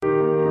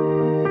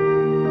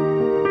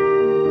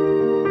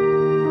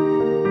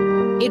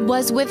It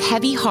was with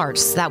heavy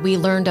hearts that we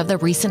learned of the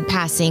recent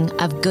passing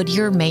of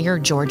Goodyear Mayor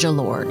Georgia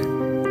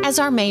Lord. As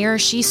our mayor,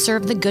 she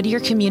served the Goodyear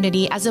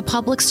community as a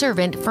public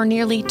servant for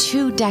nearly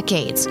 2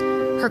 decades.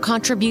 Her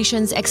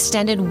contributions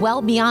extended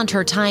well beyond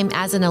her time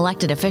as an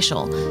elected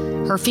official.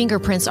 Her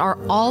fingerprints are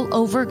all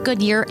over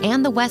Goodyear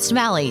and the West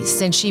Valley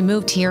since she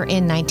moved here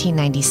in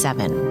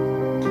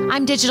 1997.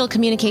 I'm Digital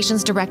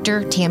Communications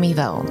Director Tammy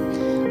Vo.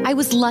 I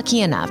was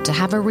lucky enough to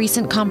have a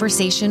recent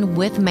conversation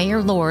with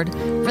Mayor Lord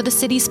for the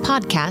city's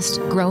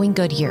podcast, Growing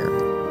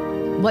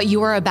Goodyear. What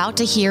you are about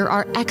to hear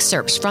are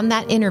excerpts from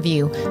that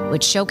interview,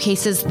 which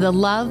showcases the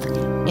love,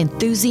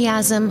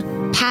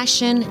 enthusiasm,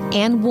 passion,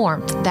 and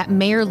warmth that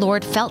Mayor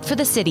Lord felt for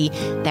the city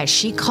that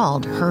she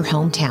called her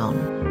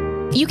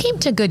hometown. You came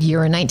to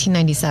Goodyear in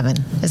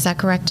 1997, is that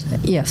correct?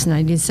 Yes,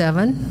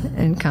 97,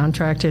 and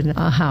contracted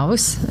a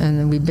house, and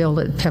then we built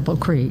it at Pebble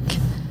Creek.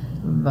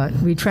 But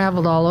we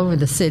traveled all over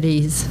the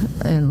cities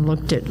and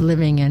looked at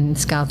living in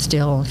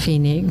Scottsdale,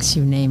 Phoenix,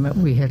 you name it,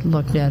 we had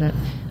looked at it.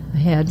 I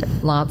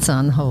had lots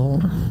on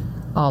hold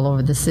all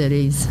over the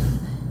cities.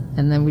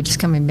 And then we just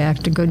coming back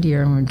to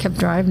Goodyear, and we kept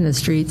driving the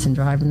streets.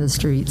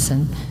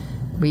 And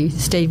we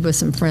stayed with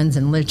some friends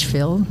in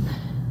Litchfield.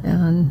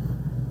 And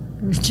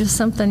there was just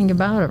something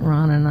about it,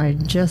 Ron, and I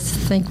just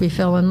think we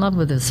fell in love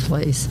with this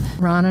place.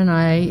 Ron and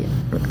I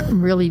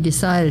really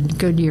decided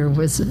Goodyear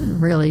was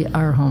really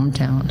our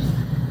hometown,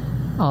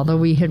 although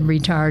we had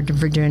retired to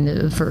Virginia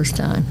the first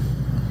time.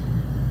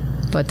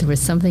 But there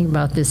was something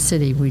about this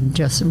city we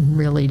just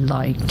really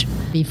liked.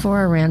 Before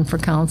I ran for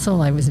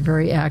council, I was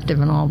very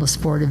active in all the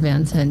sport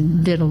events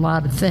and did a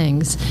lot of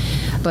things.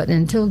 But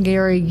until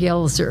Gary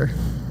Gelser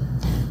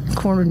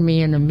cornered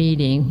me in a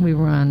meeting, we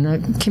were on a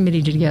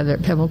committee together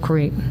at Pebble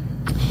Creek,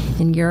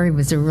 and Gary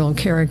was a real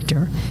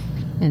character.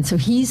 And so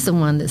he's the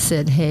one that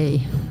said,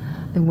 hey,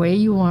 the way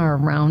you are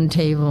around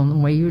table and the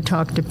way you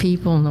talk to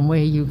people and the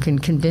way you can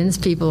convince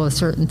people of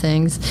certain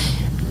things,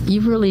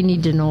 you really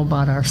need to know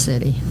about our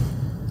city.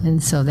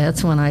 And so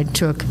that's when I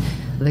took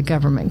the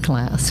government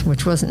class,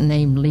 which wasn't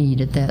named lead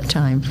at that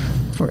time,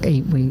 for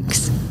 8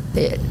 weeks.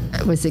 It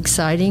was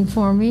exciting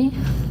for me.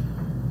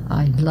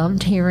 I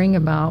loved hearing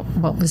about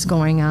what was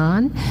going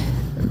on.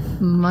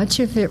 Much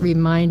of it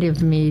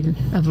reminded me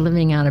of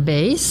living on a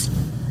base,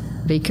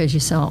 because you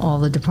saw all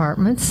the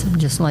departments,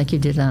 just like you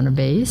did on a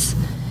base.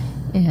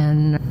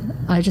 And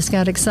I just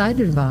got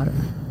excited about it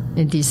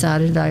and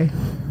decided I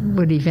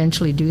would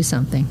eventually do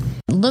something.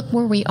 Look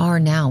where we are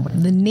now,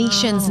 the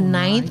nation's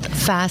 9th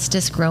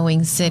fastest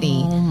growing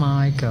city. Oh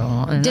my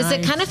God. Does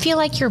it kind of feel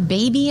like your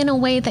baby in a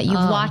way that you've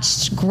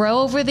watched grow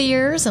over the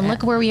years, and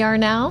look where we are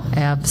now?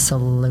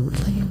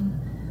 Absolutely.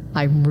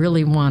 I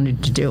really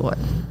wanted to do it.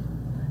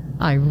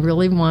 I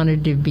really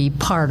wanted to be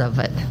part of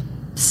it.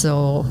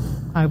 So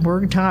I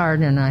worked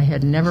hard, and I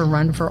had never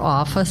run for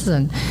office,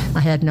 and I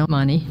had no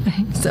money.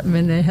 I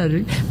mean, I had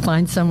to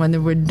find someone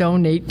that would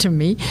donate to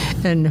me.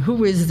 And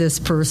who is this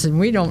person?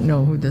 We don't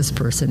know who this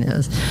person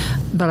is.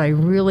 But I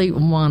really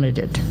wanted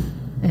it.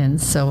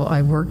 And so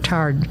I worked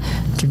hard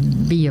to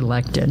be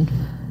elected.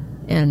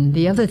 And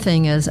the other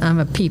thing is, I'm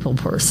a people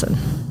person.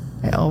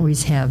 I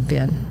always have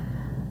been.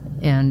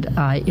 And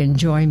I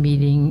enjoy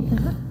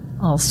meeting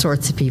all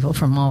sorts of people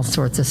from all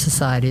sorts of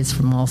societies,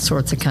 from all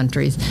sorts of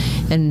countries.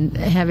 And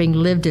having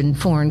lived in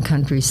foreign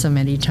countries so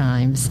many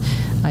times,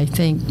 I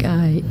think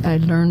I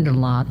learned a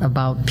lot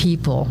about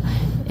people.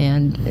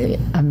 And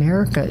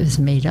America is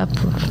made up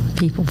of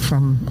people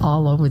from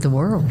all over the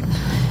world.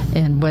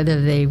 And whether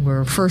they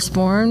were first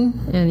born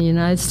in the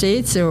United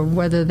States or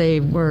whether they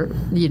were,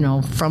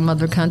 from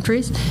other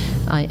countries,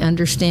 I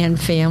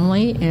understand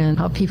family and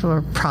how people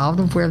are proud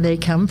of where they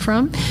come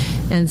from.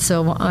 And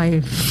so I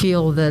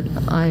feel that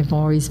I've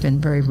always been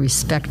very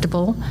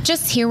respectable.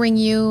 Just hearing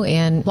you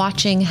and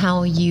watching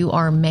how you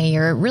are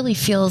mayor, it really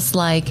feels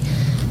like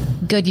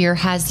Goodyear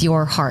has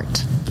your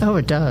heart. Oh,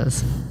 it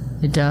does.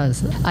 It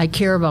does. I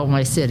care about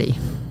my city,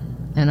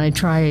 and I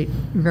try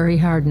very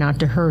hard not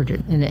to hurt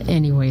it in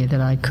any way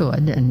that I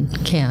could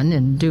and can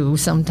and do,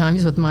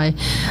 sometimes with my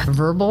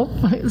verbal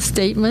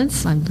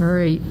statements. I'm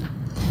very,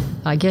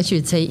 I guess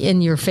you'd say,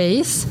 in your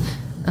face.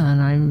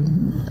 And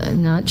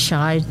I'm not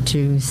shy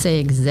to say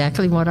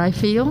exactly what I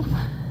feel.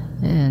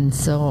 And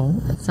so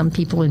some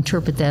people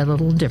interpret that a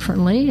little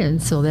differently.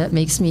 And so that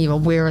makes me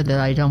aware that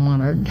I don't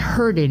want to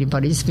hurt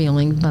anybody's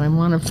feelings, but I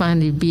want to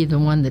finally be the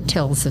one that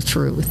tells the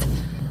truth.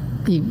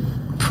 You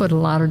put a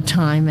lot of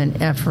time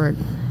and effort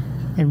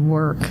and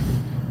work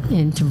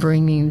into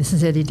bringing the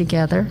city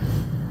together.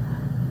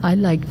 I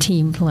like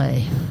team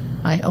play.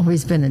 I've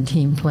always been a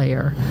team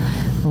player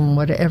in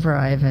whatever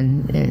I've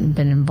been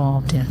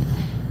involved in.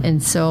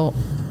 And so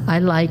I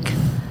like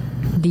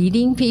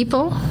leading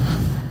people.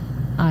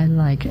 I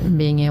like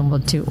being able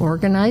to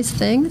organize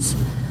things.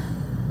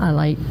 I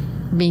like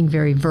being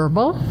very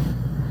verbal.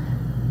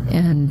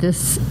 And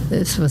this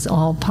was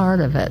all part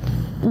of it.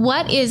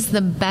 What is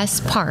the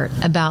best part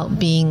about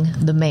being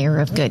the mayor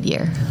of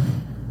Goodyear?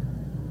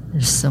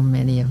 There's so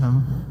many of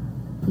them.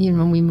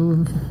 We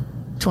moved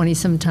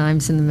 20-some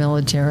times in the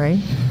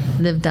military,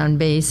 lived on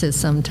bases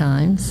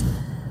sometimes.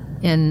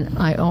 And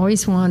I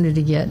always wanted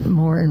to get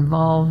more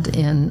involved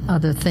in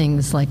other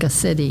things like a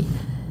city.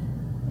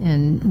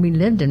 And we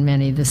lived in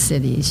many of the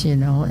cities,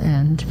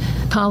 and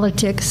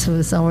politics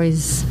was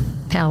always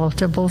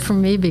palatable for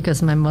me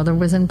because my mother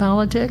was in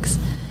politics.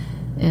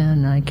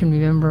 And I can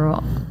remember,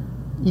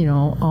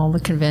 all the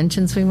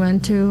conventions we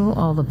went to,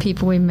 all the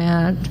people we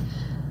met.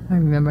 I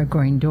remember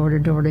going door to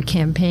door to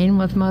campaign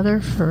with Mother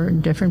for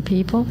different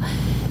people.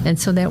 And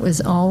so that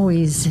was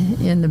always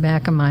in the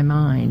back of my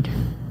mind.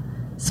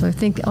 So I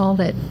think all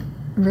that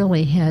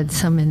really had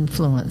some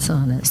influence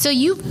on it. So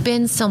you've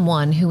been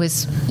someone who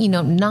is,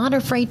 not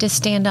afraid to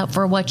stand up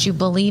for what you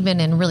believe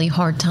in really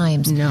hard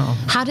times. No.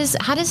 How does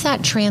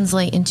that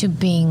translate into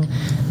being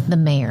the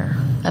mayor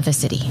of a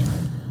city?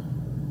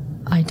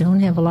 I don't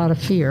have a lot of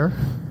fear.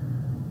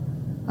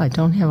 I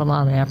don't have a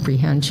lot of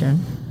apprehension.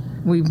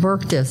 We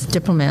worked as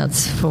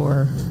diplomats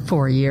for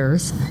 4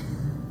 years.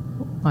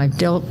 I've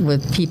dealt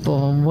with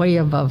people way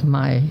above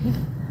my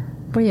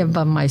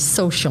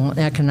social and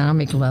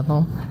economic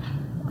level.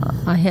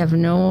 I have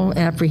no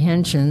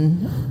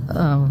apprehension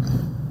of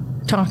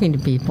talking to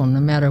people,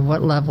 no matter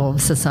what level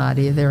of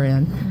society they're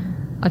in.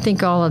 I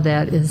think all of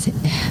that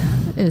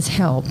is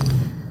helped.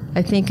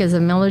 I think as a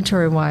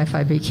military wife,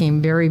 I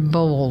became very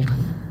bold.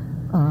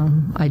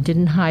 I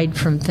didn't hide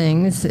from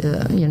things.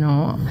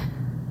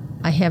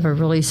 I have a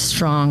really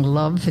strong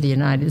love for the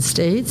United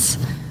States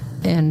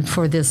and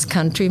for this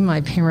country.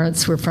 My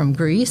parents were from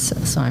Greece,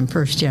 so I'm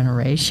first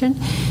generation.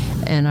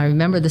 And I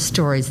remember the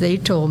stories. They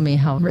told me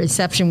how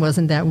reception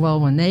wasn't that well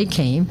when they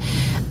came,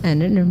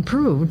 and it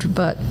improved.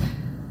 But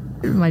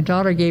my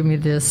daughter gave me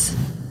this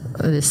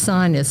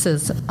sign that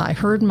says, "I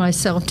heard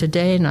myself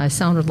today, and I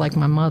sounded like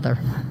my mother."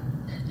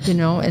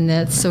 And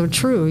that's so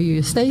true.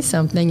 You say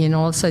something, and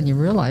all of a sudden you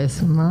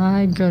realize,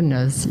 my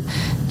goodness,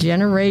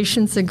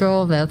 generations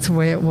ago, that's the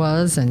way it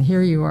was, and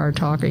here you are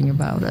talking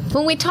about it.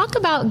 When we talk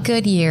about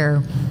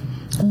Goodyear,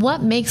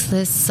 what makes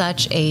this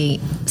such a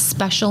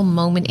special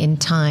moment in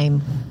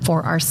time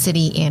for our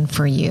city and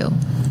for you?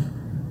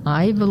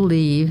 I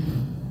believe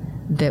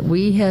that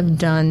we have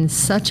done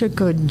such a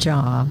good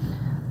job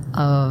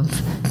of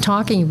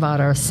talking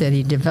about our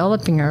city,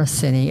 developing our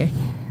city,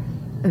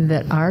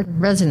 that our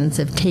residents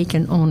have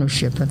taken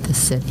ownership of the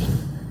city.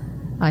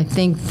 I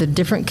think the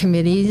different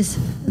committees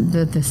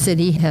that the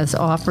city has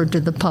offered to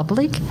the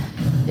public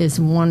is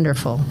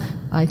wonderful.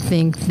 I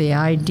think the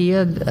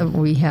idea that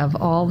we have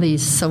all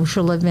these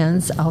social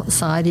events,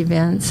 outside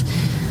events,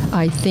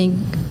 I think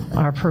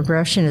our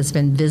progression has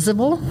been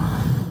visible.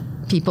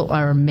 People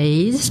are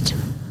amazed,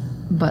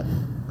 but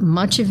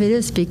much of it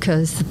is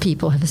because the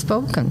people have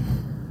spoken.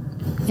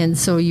 And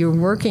so you're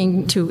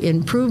working to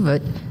improve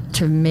it,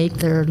 to make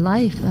their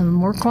life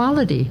more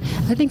quality.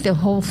 I think the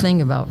whole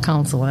thing about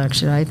council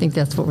action, I think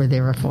that's what we're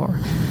there for.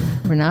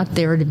 We're not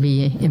there to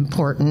be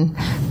important.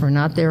 We're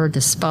not there to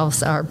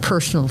espouse our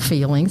personal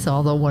feelings,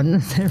 although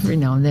every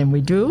now and then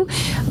we do.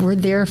 We're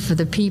there for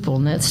the people,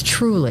 and that's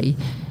truly,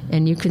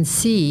 and you can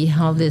see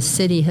how this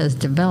city has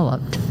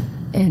developed,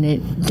 and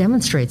it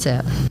demonstrates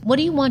that. What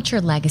do you want your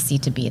legacy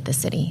to be at the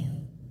city?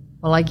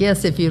 Well, I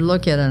guess if you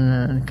look at it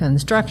on the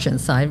construction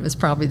side, it was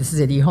probably the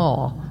city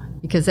hall,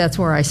 because that's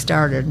where I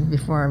started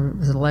before I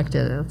was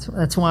elected.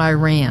 That's why I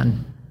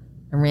ran.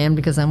 I ran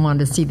because I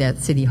wanted to see that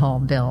city hall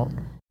built.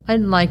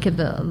 I'd like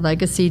the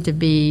legacy to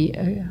be,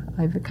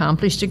 I've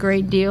accomplished a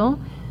great deal.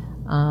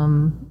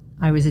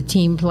 I was a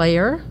team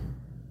player.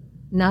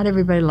 Not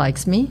everybody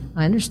likes me.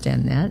 I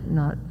understand that.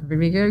 Not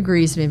everybody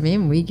agrees with me,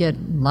 and we get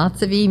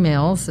lots of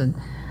emails and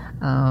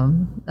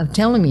of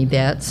telling me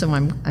that, so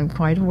I'm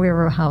quite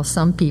aware of how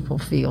some people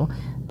feel.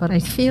 But I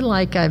feel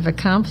like I've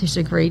accomplished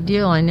a great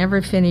deal. I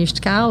never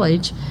finished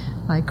college.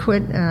 I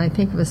quit, I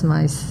think it was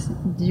my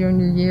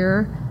junior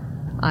year.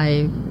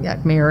 I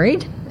got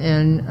married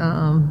and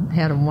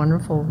had a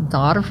wonderful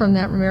daughter from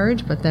that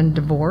marriage, but then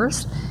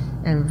divorced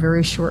in a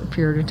very short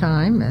period of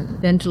time. And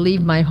then to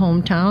leave my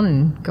hometown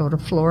and go to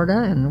Florida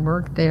and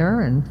work there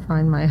and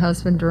find my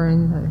husband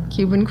during the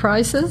Cuban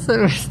crisis.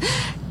 It was,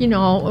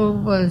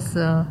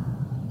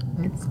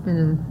 it's been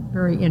a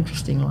very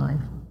interesting life.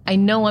 I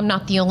know I'm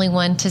not the only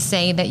one to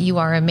say that you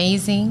are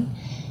amazing,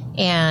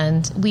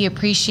 and we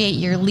appreciate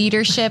your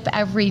leadership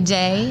every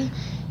day.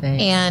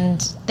 Thanks.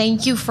 And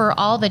thank you for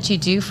all that you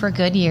do for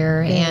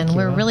Goodyear, and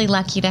we're really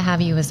lucky to have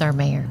you as our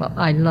mayor. Well,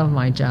 I love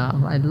my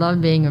job. I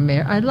love being a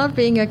mayor. I love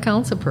being a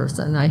council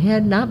person. I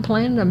had not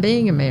planned on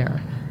being a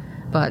mayor,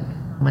 but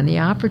when the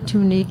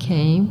opportunity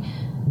came,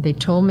 they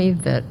told me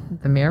that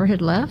the mayor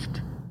had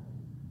left.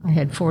 I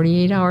had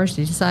 48 hours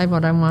to decide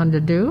what I wanted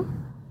to do,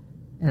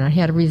 and I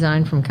had to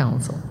resign from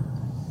council.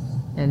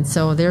 And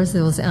so there's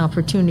those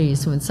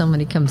opportunities when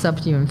somebody comes up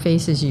to you and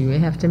faces you. You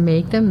have to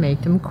make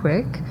them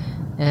quick,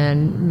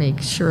 and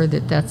make sure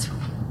that that's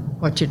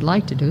what you'd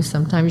like to do.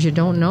 Sometimes you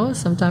don't know,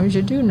 sometimes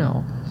you do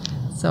know.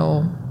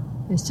 So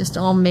It's just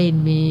all made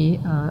me,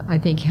 I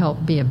think,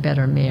 help be a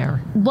better mayor.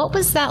 What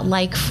was that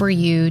like for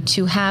you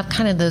to have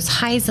kind of those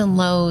highs and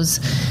lows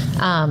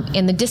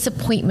and the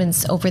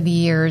disappointments over the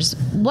years?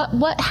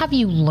 What have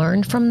you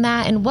learned from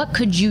that, and what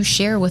could you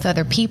share with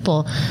other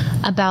people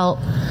about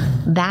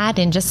that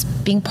and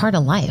just being part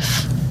of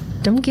life?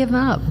 Don't give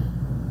up.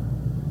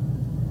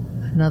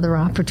 Another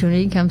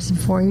opportunity comes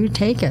before you,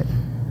 take it.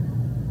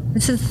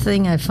 This is the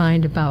thing I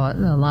find about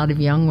a lot of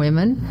young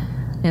women,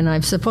 and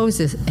I suppose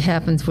this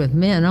happens with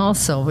men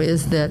also,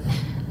 is that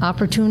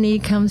opportunity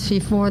comes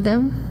before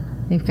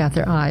them. They've got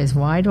their eyes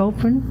wide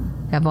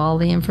open, have all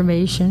the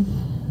information,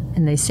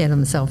 and they say to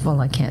themselves,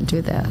 well, I can't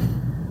do that.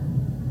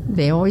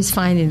 They always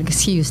find an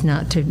excuse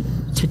not to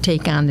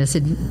take on this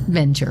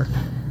adventure.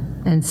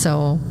 And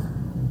so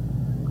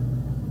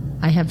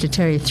I have to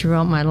tell you,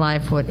 throughout my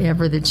life,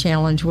 whatever the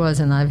challenge was,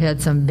 and I've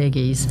had some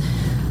biggies,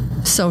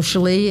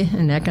 socially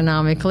and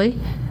economically,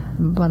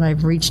 but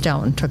I've reached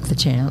out and took the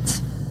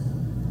chance.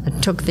 I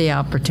took the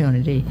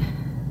opportunity.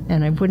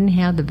 And I wouldn't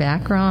have the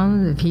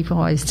background. The people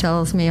always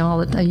tells me all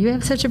the time, you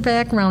have such a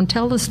background,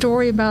 tell the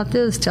story about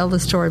this, tell the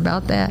story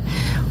about that.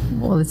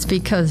 Well, it's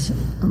because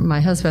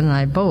my husband and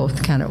I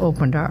both kind of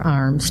opened our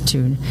arms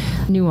to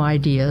new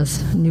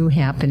ideas, new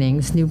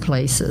happenings, new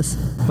places.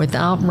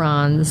 Without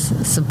Ron's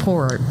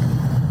support,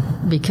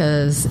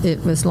 because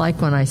it was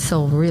like when I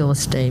sold real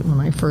estate, when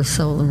I first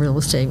sold the real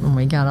estate when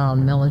we got out of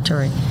the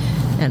military,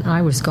 and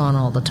I was gone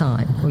all the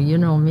time. Well, you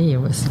know me, it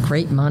was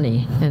great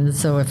money. And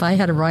so if I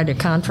had to write a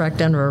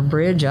contract under a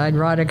bridge, I'd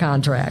write a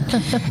contract.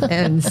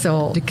 And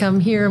so to come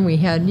here, and we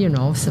had,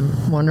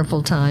 some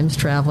wonderful times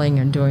traveling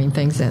and doing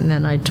things, and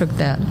then I took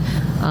that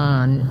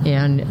on,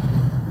 and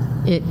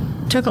it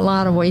took a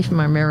lot away from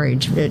our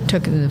marriage. It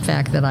took the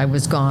fact that I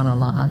was gone a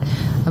lot.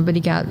 But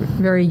he got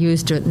very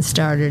used to it and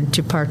started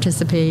to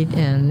participate,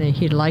 and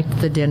he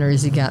liked the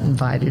dinners he got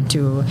invited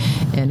to,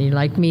 and he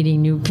liked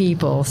meeting new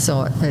people,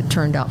 so it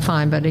turned out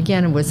fine. But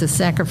again, it was a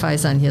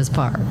sacrifice on his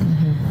part.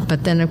 Mm-hmm.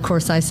 But then, of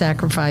course, I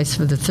sacrificed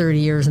for the 30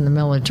 years in the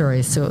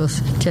military, so it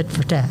was tit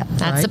for tat.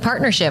 That's a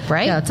partnership,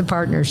 right? Yeah, it's a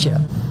partnership.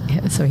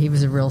 Yeah, so he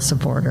was a real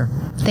supporter.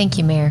 Thank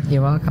you, Mayor.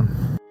 You're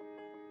welcome.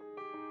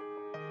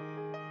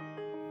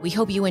 We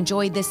hope you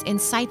enjoyed this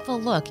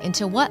insightful look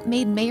into what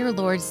made Mayor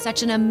Lord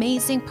such an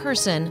amazing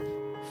person,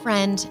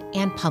 friend,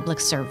 and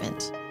public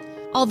servant.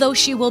 Although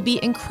she will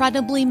be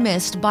incredibly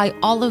missed by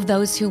all of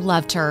those who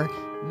loved her,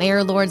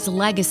 Mayor Lord's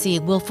legacy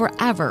will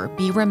forever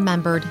be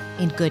remembered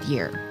in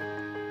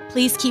Goodyear.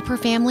 Please keep her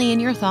family in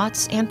your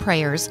thoughts and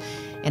prayers,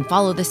 and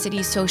follow the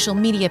city's social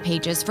media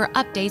pages for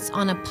updates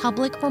on a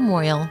public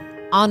memorial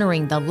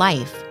honoring the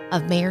life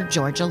of Mayor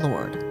Georgia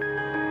Lord.